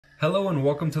Hello and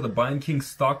welcome to the Buying King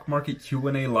Stock Market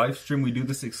Q&A live stream. We do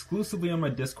this exclusively on my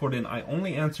Discord, and I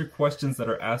only answer questions that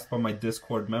are asked by my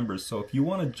Discord members. So if you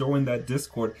want to join that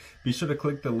Discord, be sure to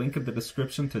click the link in the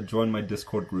description to join my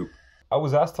Discord group. I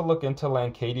was asked to look into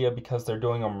Lancadia because they're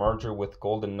doing a merger with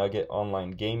Golden Nugget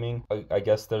Online Gaming. I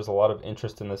guess there's a lot of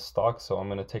interest in this stock, so I'm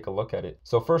going to take a look at it.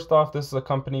 So first off, this is a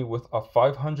company with a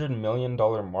 $500 million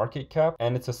market cap,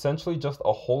 and it's essentially just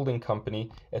a holding company.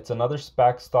 It's another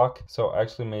SPAC stock, so I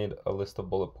actually made a list of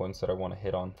bullet points that I want to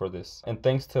hit on for this. And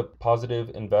thanks to Positive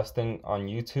Investing on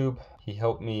YouTube, he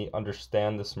helped me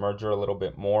understand this merger a little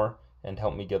bit more and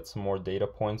help me get some more data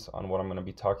points on what I'm going to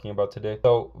be talking about today.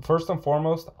 So first and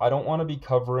foremost, I don't want to be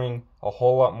covering a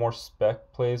whole lot more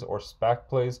spec plays or SPAC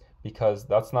plays because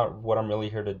that's not what I'm really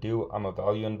here to do. I'm a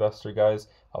value investor, guys.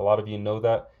 A lot of you know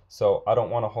that. So I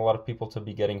don't want a whole lot of people to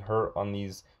be getting hurt on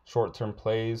these short-term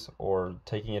plays or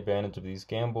taking advantage of these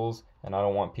gambles. And I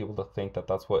don't want people to think that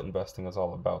that's what investing is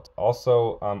all about.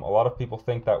 Also, a lot of people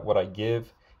think that what I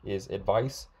give is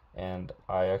advice. And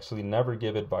I actually never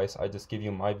give advice. I just give you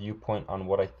my viewpoint on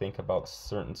what I think about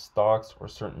certain stocks or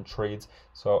certain trades.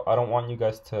 So I don't want you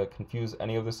guys to confuse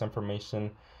any of this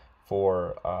information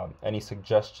for any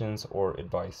suggestions or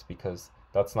advice, because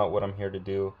that's not what I'm here to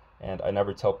do. And I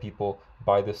never tell people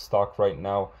buy this stock right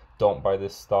now, don't buy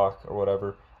this stock or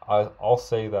whatever. I'll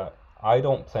say that I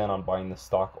don't plan on buying this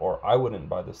stock, or I wouldn't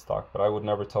buy this stock, but I would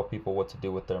never tell people what to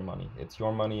do with their money. It's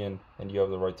your money, and you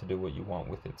have the right to do what you want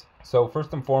with it. So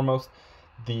first and foremost,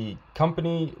 the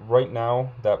company right now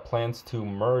that plans to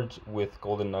merge with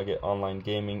Golden Nugget Online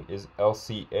Gaming is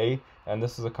LCA, and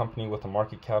this is a company with a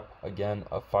market cap, again,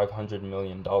 of $500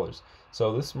 million.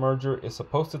 So this merger is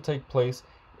supposed to take place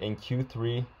in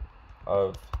Q3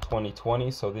 of 2020,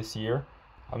 so this year.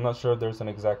 I'm not sure if there's an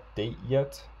exact date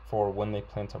yet for when they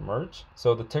plan to merge.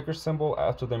 So the ticker symbol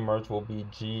after they merge will be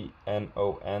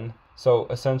GNOG. So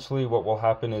essentially what will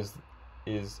happen is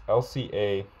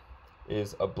LCA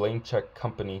is a blank check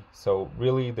company. So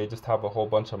really they just have a whole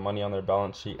bunch of money on their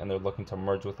balance sheet, and they're looking to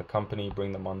merge with a company,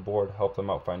 bring them on board, help them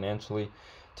out financially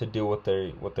to do what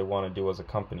they want to do as a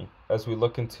company. As we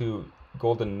look into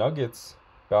Golden Nugget's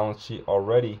balance sheet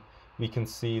already, we can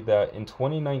see that in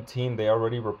 2019 they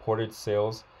already reported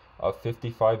sales of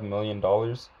 $55 million.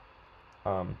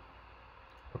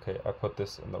 Okay, I put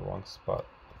this in the wrong spot.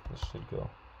 This should go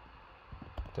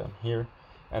down here.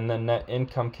 And then net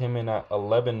income came in at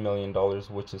 $11 million,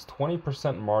 which is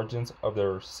 20% margins of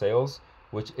their sales,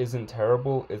 which isn't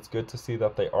terrible. It's good to see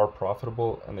that they are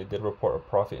profitable, and they did report a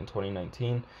profit in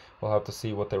 2019. We'll have to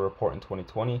see what they report in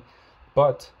 2020.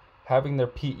 But having their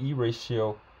PE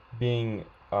ratio being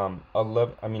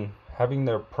having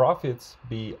their profits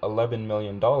be $11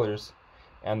 million,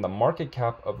 and the market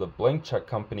cap of the blank check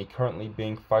company currently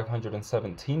being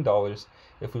 $517,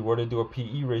 if we were to do a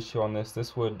PE ratio on this,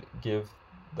 this would give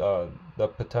the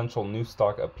potential new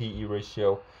stock a PE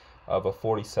ratio of a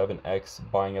 47x,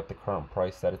 buying at the current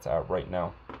price that it's at right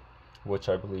now, which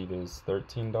I believe is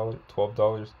 $13,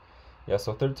 $12. Yeah,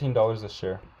 so $13 a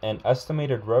share. And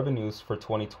estimated revenues for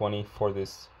 2020 for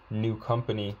this new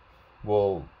company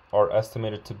are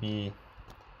estimated to be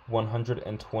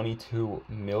 122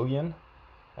 million.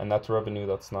 And that's revenue,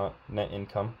 that's not net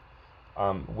income,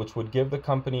 which would give the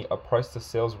company a price to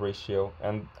sales ratio.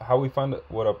 And how we find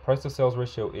what a price to sales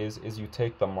ratio is you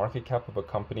take the market cap of a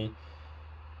company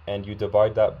and you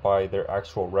divide that by their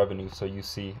actual revenue. So you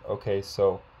see, okay,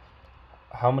 so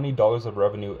how many dollars of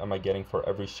revenue am I getting for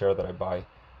every share that I buy?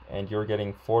 And you're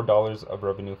getting $4 of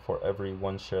revenue for every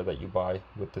one share that you buy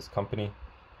with this company,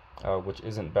 which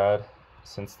isn't bad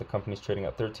since the company's trading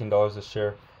at $13 a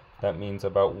share. That means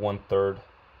about 1/3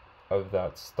 of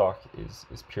that stock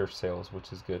is pure sales,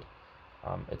 which is good.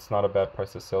 It's not a bad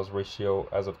price to sales ratio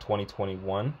as of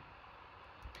 2021,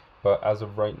 but as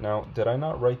of right now, did I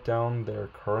not write down their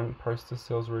current price to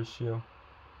sales ratio?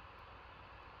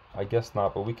 I guess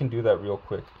not, but we can do that real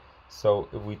quick. So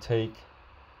if we take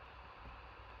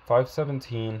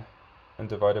 517 and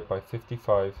divide it by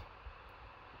 55,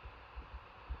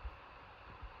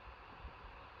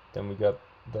 then we got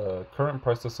the current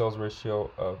price to sales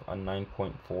ratio of a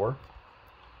 9.4.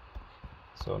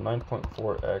 So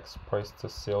 9.4x price to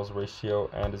sales ratio.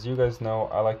 And as you guys know,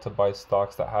 I like to buy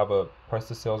stocks that have a price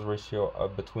to sales ratio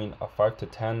of between a 5 to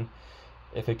 10.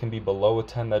 If it can be below a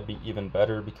 10, that'd be even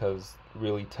better, because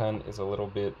really 10 is a little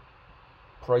bit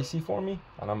pricey for me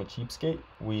and I'm a cheapskate.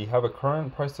 We have a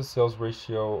current price to sales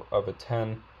ratio of a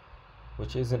 10,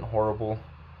 which isn't horrible.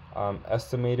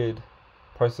 Estimated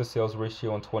price to sales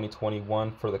ratio in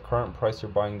 2021 for the current price you're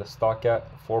buying the stock at,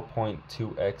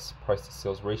 4.2x price to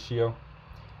sales ratio.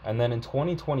 And then in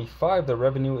 2025, the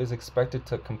revenue is expected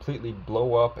to completely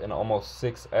blow up and almost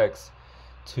 6x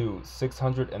to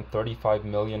 635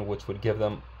 million, which would give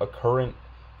them a current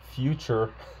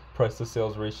future price to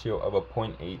sales ratio of a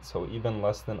 0.8, so even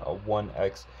less than a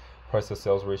 1x price to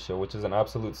sales ratio, which is an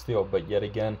absolute steal. But yet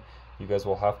again, you guys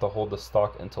will have to hold the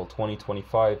stock until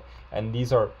 2025, and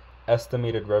these are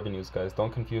estimated revenues, guys.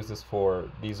 Don't confuse this for,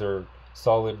 these are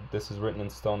solid, this is written in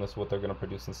stone, this is what they're going to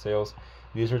produce in sales.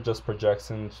 These are just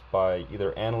projections by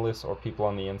either analysts or people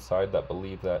on the inside that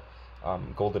believe that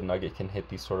Golden Nugget can hit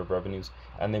these sort of revenues,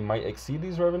 and they might exceed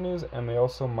these revenues, and they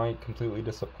also might completely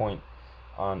disappoint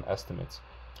on estimates.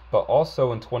 But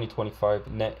also in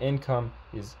 2025, net income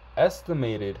is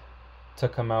estimated to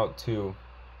come out to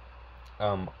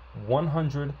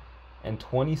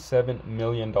 $127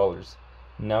 million.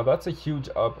 Now that's a huge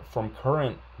up from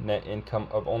current net income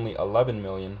of only 11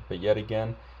 million, but yet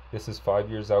again, this is 5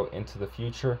 years out into the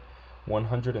future.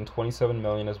 127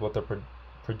 million is what they're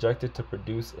projected to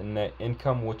produce in net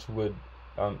income, which would,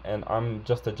 and I'm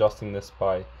just adjusting this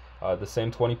by the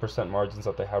same 20% margins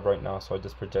that they have right now, so I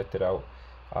just projected out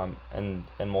and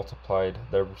multiplied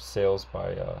their sales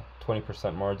by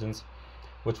 20% margins,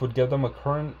 which would give them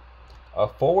a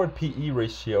forward PE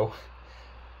ratio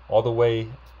all the way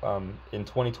in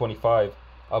 2025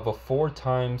 of a 4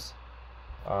 times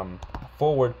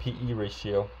forward PE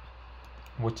ratio,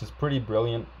 which is pretty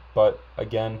brilliant. But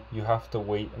again, you have to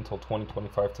wait until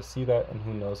 2025 to see that, and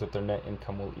who knows if their net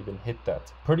income will even hit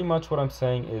that. Pretty much what I'm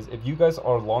saying is, if you guys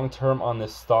are long term on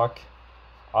this stock,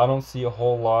 I don't see a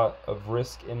whole lot of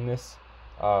risk in this,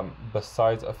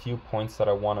 besides a few points that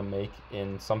I want to make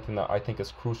in something that I think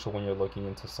is crucial when you're looking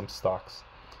into some stocks.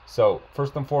 So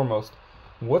first and foremost,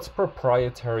 what's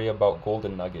proprietary about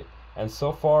Golden Nugget? And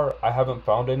so far I haven't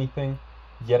found anything.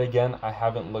 Yet again, I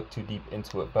haven't looked too deep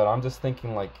into it, but I'm just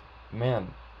thinking, like,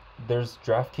 man, there's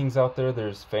DraftKings out there,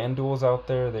 there's FanDuels out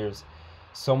there, there's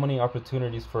so many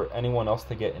opportunities for anyone else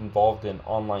to get involved in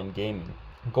online gaming.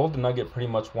 Golden Nugget pretty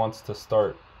much wants to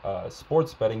start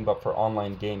sports betting, but for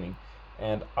online gaming.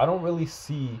 And I don't really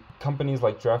see companies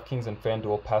like DraftKings and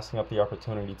FanDuel passing up the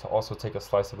opportunity to also take a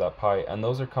slice of that pie. And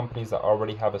those are companies that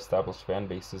already have established fan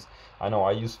bases. I know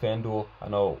I use FanDuel. I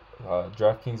know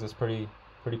DraftKings is pretty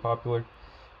popular.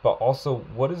 But also,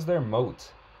 what is their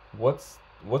moat? What's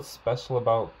special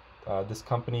about this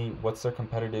company? What's their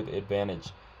competitive advantage?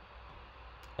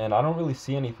 And I don't really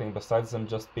see anything besides them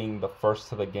just being the first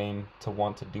to the game to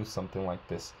want to do something like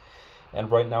this. And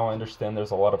right now I understand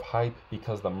there's a lot of hype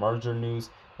because the merger news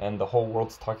and the whole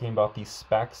world's talking about these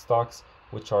SPAC stocks,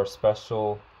 which are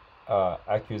special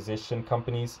acquisition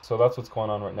companies. So that's what's going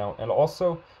on right now. And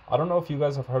also, I don't know if you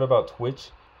guys have heard about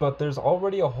Twitch, but there's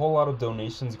already a whole lot of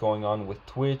donations going on with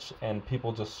Twitch and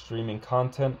people just streaming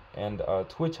content. And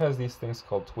Twitch has these things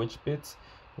called Twitch bits,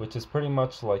 which is pretty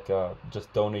much like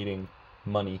just donating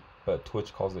money, but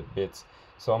Twitch calls it bits.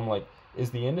 So I'm like,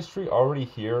 is the industry already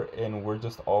here and we're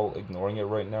just all ignoring it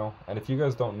right now? And if you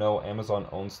guys don't know, Amazon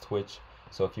owns Twitch.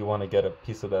 So if you want to get a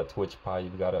piece of that Twitch pie,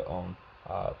 you've got to own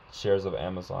shares of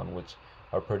Amazon, which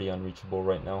are pretty unreachable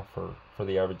right now for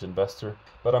the average investor.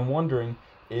 But I'm wondering,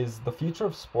 is the future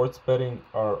of sports betting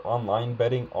or online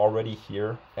betting already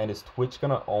here? And is Twitch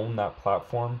going to own that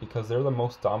platform? Because they're the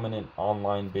most dominant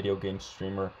online video game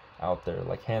streamer out there,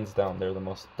 like hands down, they're the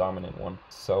most dominant one.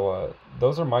 So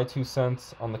those are my 2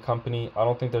 cents on the company. I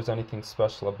don't think there's anything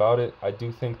special about it. I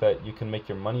do think that you can make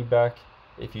your money back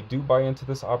if you do buy into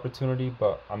this opportunity,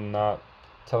 but I'm not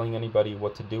telling anybody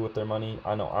what to do with their money.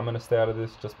 I know I'm going to stay out of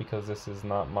this just because this is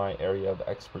not my area of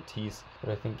expertise,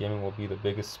 but I think gaming will be the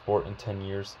biggest sport in 10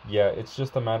 years. Yeah, it's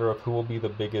just a matter of who will be the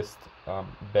biggest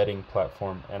betting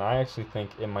platform, and I actually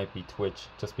think it might be Twitch,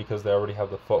 just because they already have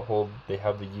the foothold, they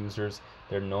have the users,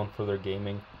 they're known for their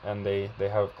gaming, and they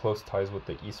have close ties with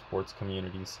the esports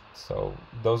communities. So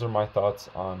those are my thoughts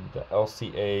on the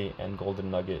LCA and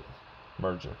Golden Nugget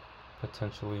merger.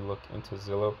 Potentially look into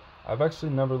Zillow. I've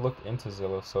actually never looked into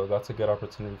Zillow, so that's a good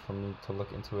opportunity for me to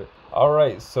look into it.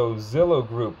 Alright, so Zillow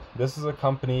Group. This is a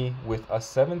company with a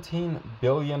 $17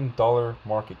 billion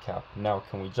market cap. Now,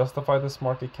 can we justify this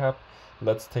market cap?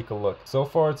 Let's take a look. So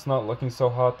far, it's not looking so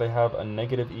hot. They have a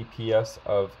negative EPS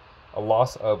of a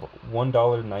loss of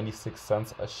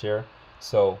 $1.96 a share.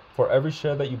 So for every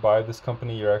share that you buy of this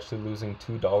company, you're actually losing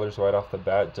 $2 right off the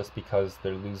bat, just because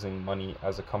they're losing money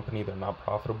as a company. They're not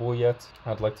profitable yet.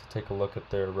 I'd like to take a look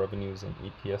at their revenues and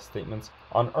EPS statements.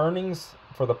 On earnings,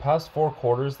 for the past 4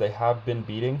 quarters, they have been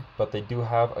beating, but they do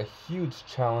have a huge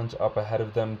challenge up ahead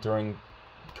of them during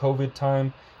COVID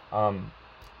time. I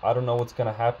don't know what's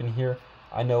going to happen here.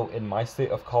 I know in my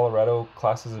state of Colorado,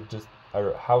 classes have just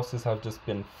Our houses have just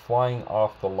been flying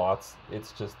off the lots.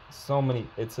 It's just so many.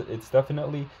 It's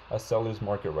definitely a seller's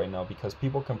market right now because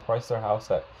people can price their house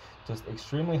at just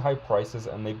extremely high prices,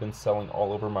 and they've been selling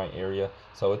all over my area.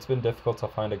 So it's been difficult to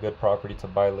find a good property to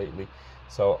buy lately.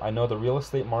 So I know the real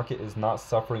estate market is not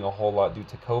suffering a whole lot due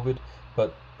to COVID,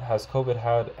 but has COVID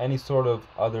had any sort of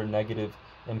other negative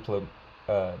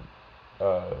uh,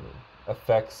 uh,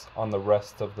 effects on the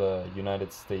rest of the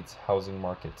United States housing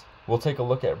market? We'll take a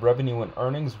look at revenue and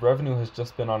earnings. Revenue has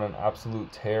just been on an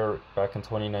absolute tear back in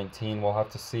 2019. We'll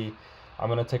have to see. I'm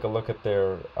going to take a look at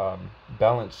their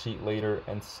balance sheet later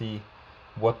and see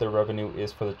what their revenue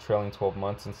is for the trailing 12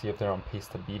 months and see if they're on pace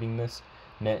to beating this.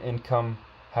 Net income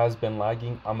has been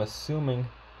lagging. I'm assuming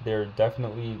they're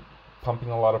definitely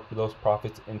pumping a lot of those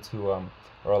profits into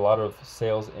or a lot of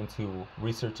sales into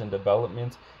research and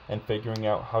development and figuring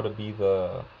out how to be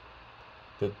the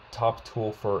top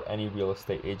tool for any real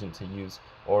estate agent to use,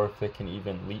 or if they can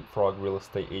even leapfrog real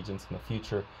estate agents in the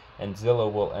future, and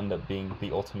Zillow will end up being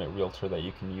the ultimate realtor that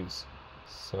you can use.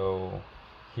 So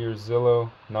here's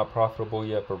Zillow, not profitable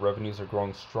yet, but revenues are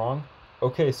growing strong.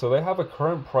 Okay, so they have a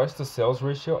current price to sales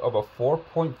ratio of a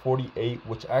 4.48,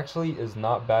 which actually is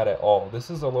not bad at all. This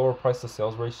is a lower price to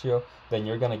sales ratio than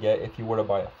you're gonna get if you were to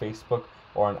buy a Facebook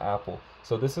or an Apple.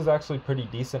 So this is actually pretty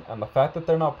decent, and the fact that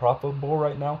they're not profitable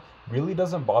right now really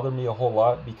doesn't bother me a whole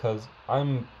lot because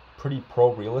I'm pretty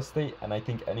pro real estate, and I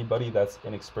think anybody that's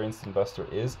an experienced investor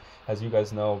is. As you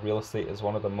guys know, real estate is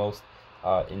one of the most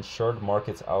insured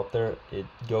markets out there. It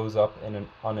goes up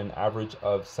on an average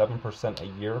of 7% a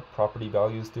year, property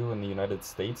values do in the United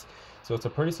States. So it's a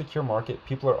pretty secure market.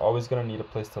 People are always going to need a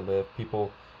place to live.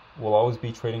 People will always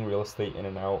be trading real estate in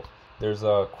and out. There's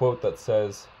a quote that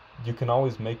says, "You can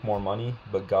always make more money,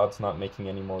 but God's not making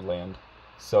any more land."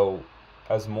 So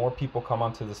as more people come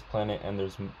onto this planet and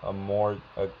there's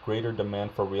a greater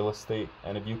demand for real estate,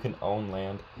 and if you can own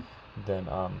land, then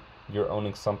you're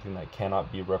owning something that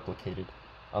cannot be replicated,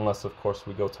 unless of course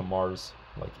we go to Mars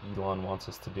like Elon wants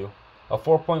us to do. A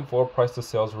 4.4 price to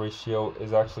sales ratio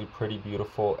is actually pretty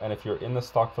beautiful, and if you're in the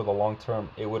stock for the long term,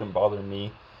 it wouldn't bother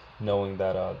me knowing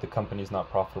that the company's not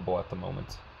profitable at the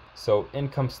moment. So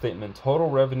income statement, total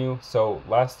revenue. So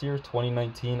last year,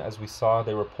 2019, as we saw,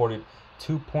 they reported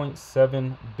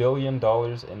 $2.7 billion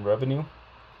in revenue,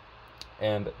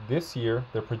 and this year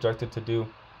they're projected to do,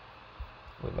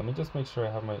 wait, let me just make sure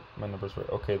I have my numbers right.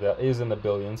 Okay, that is in the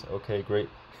billions. Okay, great.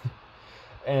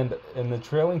 And in the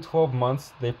trailing 12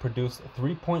 months, they produced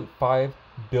 $3.5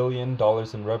 billion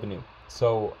in revenue.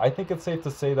 So I think it's safe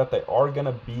to say that they are going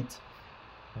to beat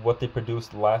what they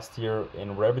produced last year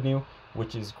in revenue,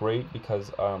 which is great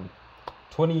because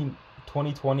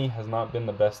 2020 has not been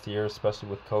the best year, especially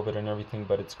with COVID and everything,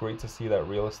 but it's great to see that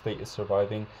real estate is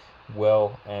surviving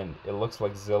well, and it looks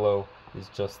like Zillow is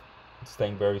just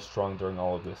staying very strong during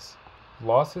all of this.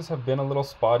 Losses have been a little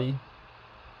spotty.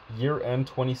 Year end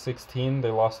 2016,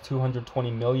 they lost 220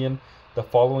 million. The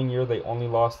following year, they only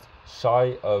lost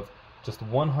shy of just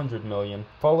 100 million.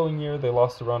 Following year, they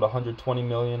lost around 120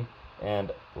 million.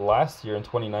 And last year in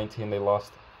 2019, they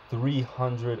lost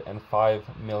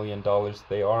 $305 million.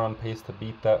 They are on pace to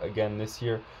beat that again this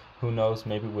year. Who knows,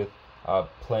 maybe with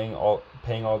paying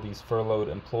all these furloughed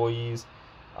employees,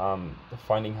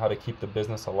 finding how to keep the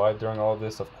business alive during all of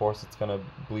this. Of course, it's going to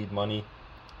bleed money.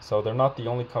 So they're not the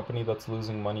only company that's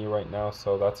losing money right now,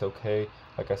 so that's okay.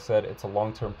 Like I said, it's a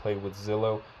long-term play with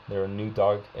Zillow. They're a new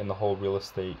dog in the whole real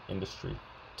estate industry.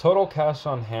 Total cash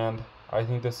on hand, I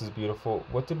think this is beautiful.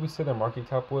 What did we say their market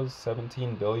cap was?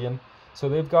 17 billion. So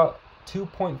they've got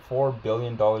 $2.4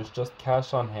 billion just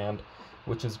cash on hand,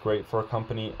 which is great for a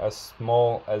company as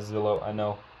small as Zillow. I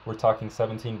know we're talking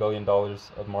 $17 billion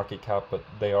of market cap, but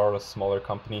they are a smaller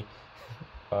company,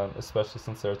 especially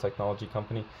since they're a technology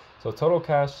company. So total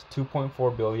cash,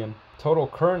 2.4 billion. Total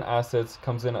current assets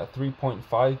comes in at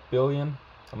 3.5 billion.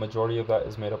 A majority of that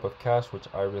is made up of cash, which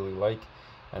I really like.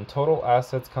 And total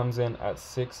assets comes in at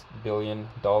 $6 billion.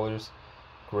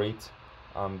 Great.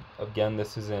 Again,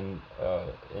 this is in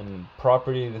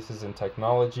property, this is in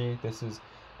technology, this is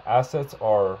assets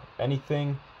are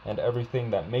anything and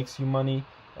everything that makes you money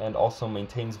and also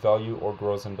maintains value or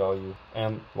grows in value.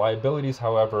 And liabilities,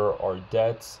 however, are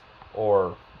debts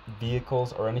or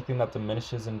vehicles or anything that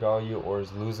diminishes in value or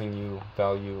is losing you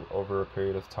value over a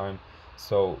period of time.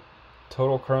 So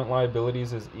total current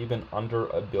liabilities is even under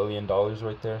 $1 billion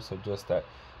right there, so just at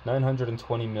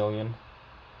 $920 million.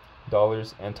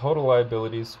 And total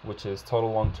liabilities, which is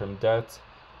total long-term debt,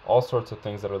 all sorts of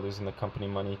things that are losing the company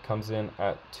money, comes in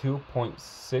at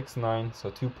 2.69, so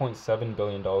 $2.7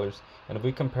 billion. And if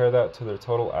we compare that to their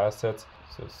total assets,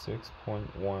 so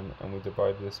 6.1, and we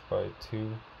divide this by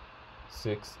 2,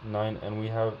 2.69, and we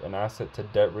have an asset to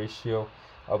debt ratio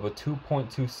of a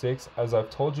 2.26. As I've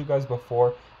told you guys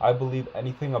before, I believe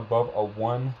anything above a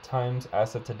 1 times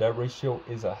asset to debt ratio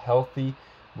is a healthy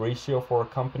ratio for a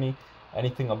company.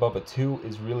 Anything above a 2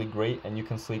 is really great, and you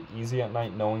can sleep easy at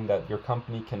night knowing that your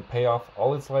company can pay off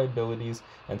all its liabilities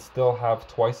and still have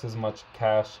twice as much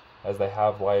cash as they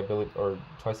have liability, or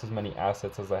twice as many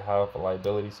assets as they have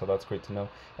liability. So that's great to know.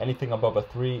 Anything above a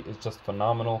 3 is just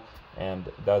phenomenal, and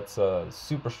that's a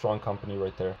super strong company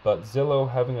right there. But Zillow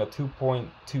having a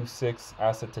 2.26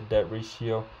 asset to debt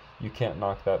ratio, you can't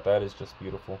knock that. That is just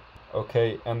beautiful.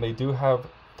 Okay, and they do have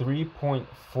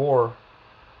 $3.4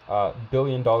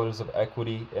 billion of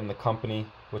equity in the company,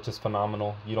 which is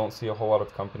phenomenal. You don't see a whole lot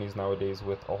of companies nowadays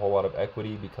with a whole lot of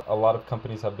equity, because a lot of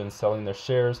companies have been selling their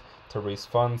shares to raise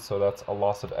funds, so that's a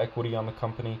loss of equity on the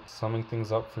company. Summing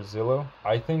things up for Zillow,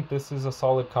 I think this is a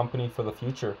solid company for the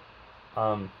future.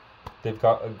 They've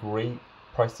got a great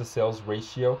price to sales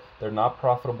ratio. They're not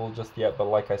profitable just yet, but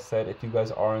like I said, if you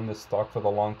guys are in this stock for the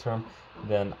long term,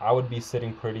 then I would be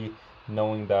sitting pretty,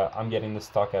 knowing that I'm getting this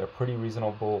stock at a pretty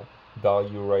reasonable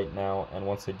value right now, and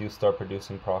once they do start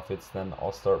producing profits, then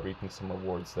I'll start reaping some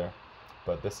rewards there.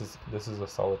 But this is a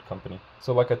solid company.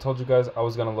 So like I told you guys, I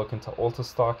was gonna look into ULTA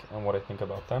stock and what I think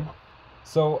about them.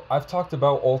 So I've talked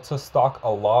about ULTA stock a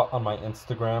lot on my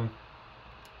Instagram,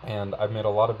 and I've made a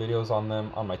lot of videos on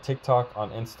them on my TikTok,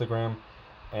 on Instagram,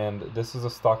 and this is a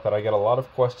stock that I get a lot of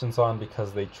questions on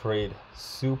because they trade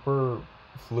super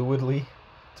fluidly,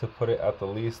 to put it at the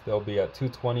least. They'll be at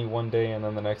 220 one day, and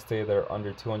then the next day they're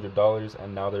under $200,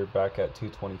 and now they're back at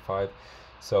 225.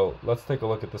 So let's take a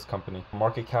look at this company.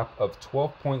 Market cap of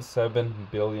 $12.7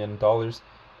 billion,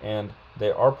 and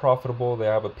they are profitable. They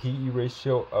have a PE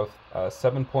ratio of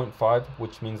 7.5,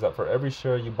 which means that for every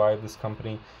share you buy of this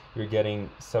company, you're getting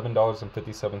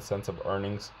 $7.57 of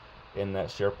earnings in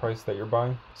that share price that you're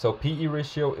buying. So PE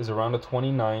ratio is around a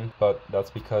 29, but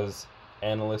that's because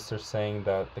analysts are saying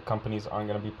that the companies aren't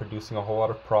going to be producing a whole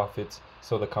lot of profits,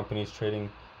 so the company is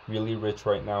trading really rich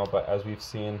right now. But as we've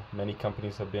seen, many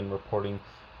companies have been reporting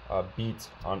beats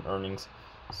on earnings,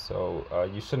 so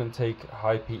you shouldn't take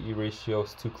high PE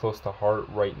ratios too close to heart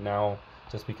right now,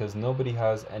 just because nobody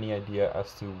has any idea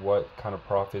as to what kind of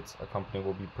profits a company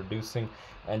will be producing.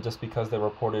 And just because they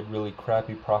reported really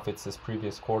crappy profits this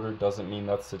previous quarter doesn't mean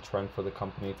that's the trend for the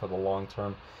company for the long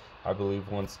term. I believe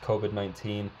once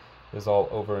COVID-19 is all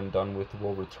over and done with,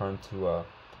 we'll return to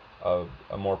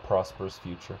a more prosperous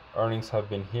future. Earnings have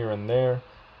been here and there,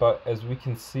 but as we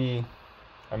can see,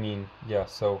 I mean, yeah,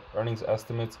 so earnings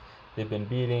estimates, they've been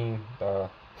beating.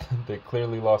 They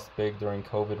clearly lost big during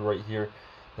COVID right here.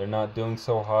 They're not doing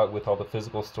so hot with all the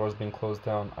physical stores being closed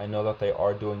down. I know that they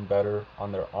are doing better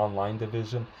on their online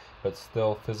division, but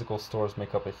still physical stores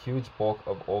make up a huge bulk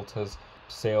of ULTA's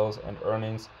sales and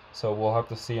earnings. So we'll have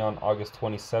to see on August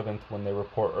 27th when they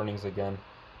report earnings again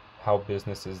how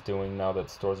business is doing now that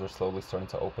stores are slowly starting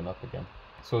to open up again.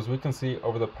 So as we can see,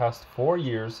 over the past 4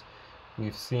 years,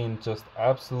 we've seen just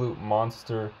absolute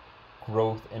monster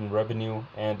growth in revenue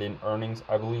and in earnings.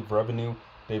 I believe revenue,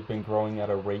 they've been growing at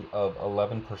a rate of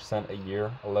 11% a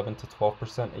year, 11 to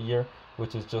 12% a year,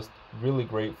 which is just really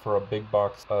great for a big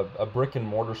box, a brick and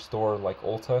mortar store like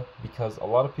ULTA, because a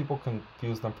lot of people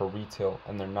confuse them for retail,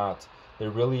 and they're not. They're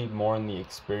really more in the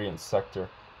experience sector,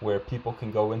 where people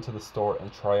can go into the store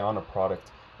and try on a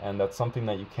product, and that's something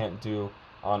that you can't do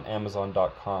on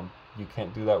Amazon.com. You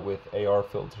can't do that with AR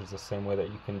filters the same way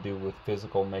that you can do with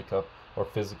physical makeup or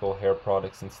physical hair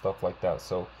products and stuff like that.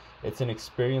 So it's an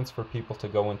experience for people to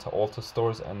go into ULTA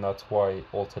stores, and that's why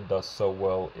ULTA does so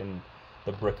well in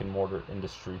the brick and mortar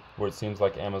industry, where it seems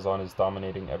like Amazon is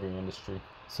dominating every industry.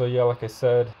 So yeah, like I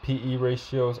said, PE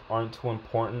ratios aren't too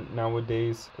important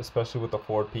nowadays, especially with the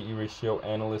forward PE ratio.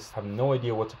 Analysts have no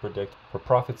idea what to predict for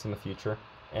profits in the future.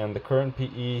 And the current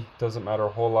PE doesn't matter a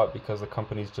whole lot because the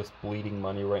company's just bleeding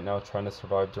money right now, trying to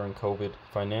survive during COVID.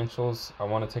 Financials, I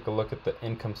want to take a look at the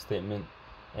income statement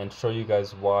and show you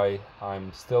guys why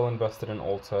I'm still invested in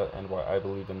ULTA and why I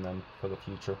believe in them for the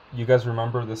future. You guys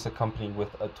remember this is a company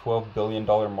with a $12 billion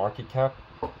market cap.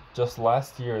 Just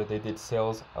last year, they did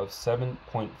sales of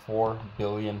 $7.4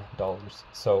 billion.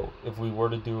 So if we were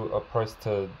to do a price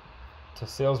to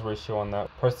sales ratio on that,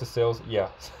 price to sales, yeah.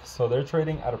 So they're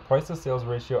trading at a price to sales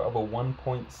ratio of a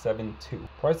 1.72.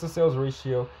 Price to sales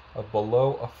ratio of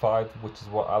below a 5, which is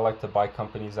what I like to buy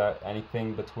companies at,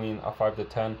 anything between a 5 to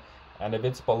 10. And if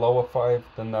it's below a 5,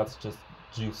 then that's just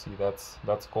juicy. That's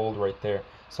gold right there,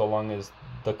 so long as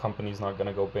the company's not going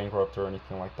to go bankrupt or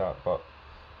anything like that. But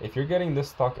if you're getting this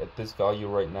stock at this value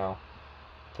right now,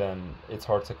 then it's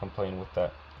hard to complain with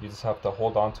that. You just have to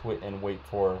hold on to it and wait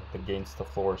for the gains to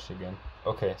flourish again.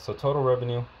 Okay, so total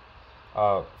revenue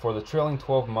for the trailing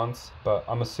 12 months, but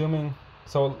I'm assuming,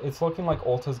 so it's looking like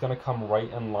ULTA is going to come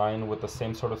right in line with the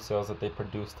same sort of sales that they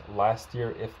produced last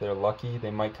year. If they're lucky,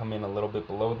 they might come in a little bit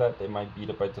below that. They might beat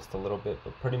it by just a little bit,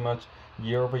 but pretty much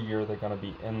year over year, they're going to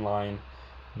be in line.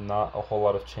 Not a whole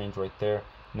lot of change right there.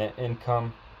 Net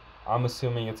income, I'm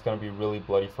assuming it's going to be really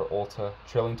bloody for ULTA.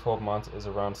 Trailing 12 months is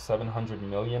around 700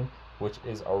 million, which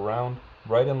is around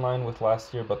right in line with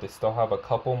last year, but they still have a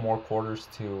couple more quarters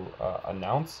to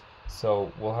announce.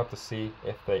 So we'll have to see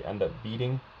if they end up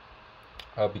beating.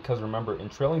 Because remember, in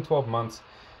trailing 12 months,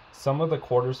 some of the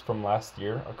quarters from last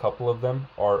year, a couple of them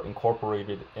are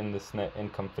incorporated in this net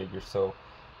income figure. So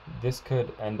this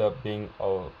could end up being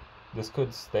this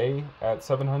could stay at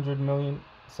 700 million,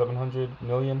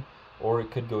 or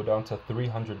it could go down to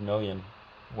 300 million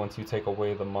once you take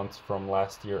away the months from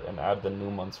last year and add the new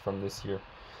months from this year.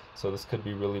 So this could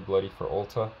be really bloody for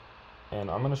ULTA. And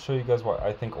I'm going to show you guys why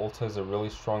I think ULTA is a really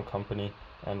strong company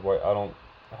and why I don't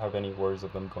have any worries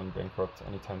of them going bankrupt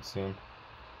anytime soon.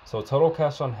 So total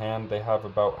cash on hand, they have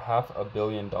about $500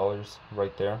 million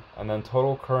right there. And then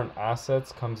total current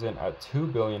assets comes in at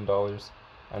 $2 billion.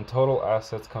 And total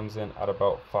assets comes in at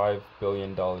about $5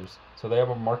 billion. So they have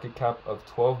a market cap of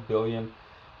 12 billion,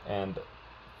 and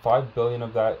 5 billion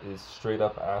of that is straight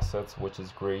up assets, which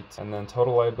is great. And then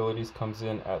total liabilities comes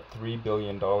in at $3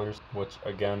 billion, which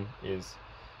again is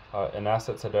an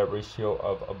asset to debt ratio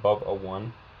of above a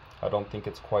 1. I don't think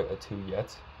it's quite a 2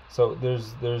 yet. So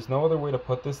there's no other way to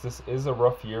put this. This is a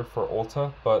rough year for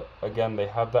ULTA, but again, they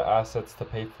have the assets to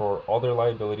pay for all their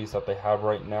liabilities that they have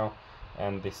right now,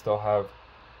 and they still have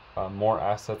more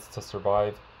assets to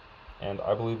survive. And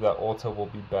I believe that ULTA will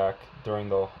be back during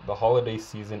the holiday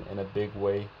season in a big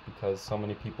way, because so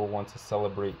many people want to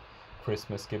celebrate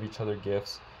Christmas, give each other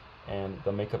gifts, and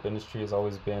the makeup industry has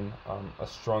always been a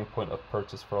strong point of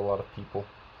purchase for a lot of people.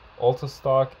 ULTA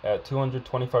stock at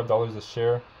 $225 a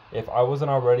share. If I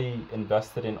wasn't already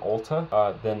invested in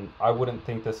ULTA, then I wouldn't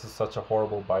think this is such a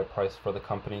horrible buy price for the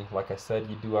company. Like I said,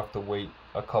 you do have to wait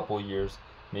a couple years,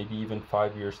 maybe even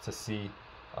 5 years, to see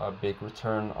a big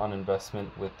return on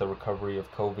investment with the recovery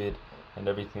of COVID and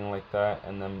everything like that,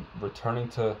 and then returning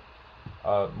to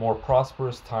more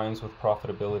prosperous times with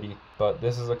profitability. But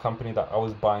this is a company that I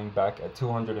was buying back at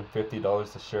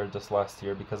 $250 a share just last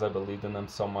year because I believed in them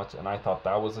so much, and I thought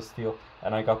that was a steal.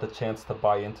 And I got the chance to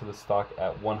buy into the stock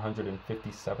at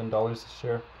 $157 a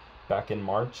share back in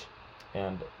March.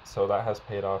 And so that has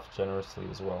paid off generously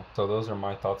as well. So those are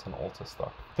my thoughts on ULTA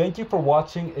stock. Thank you for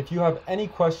watching. If you have any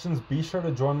questions, be sure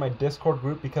to join my Discord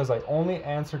group, because I only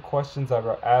answer questions that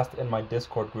are asked in my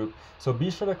Discord group. So be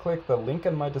sure to click the link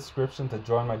in my description to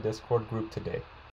join my Discord group today.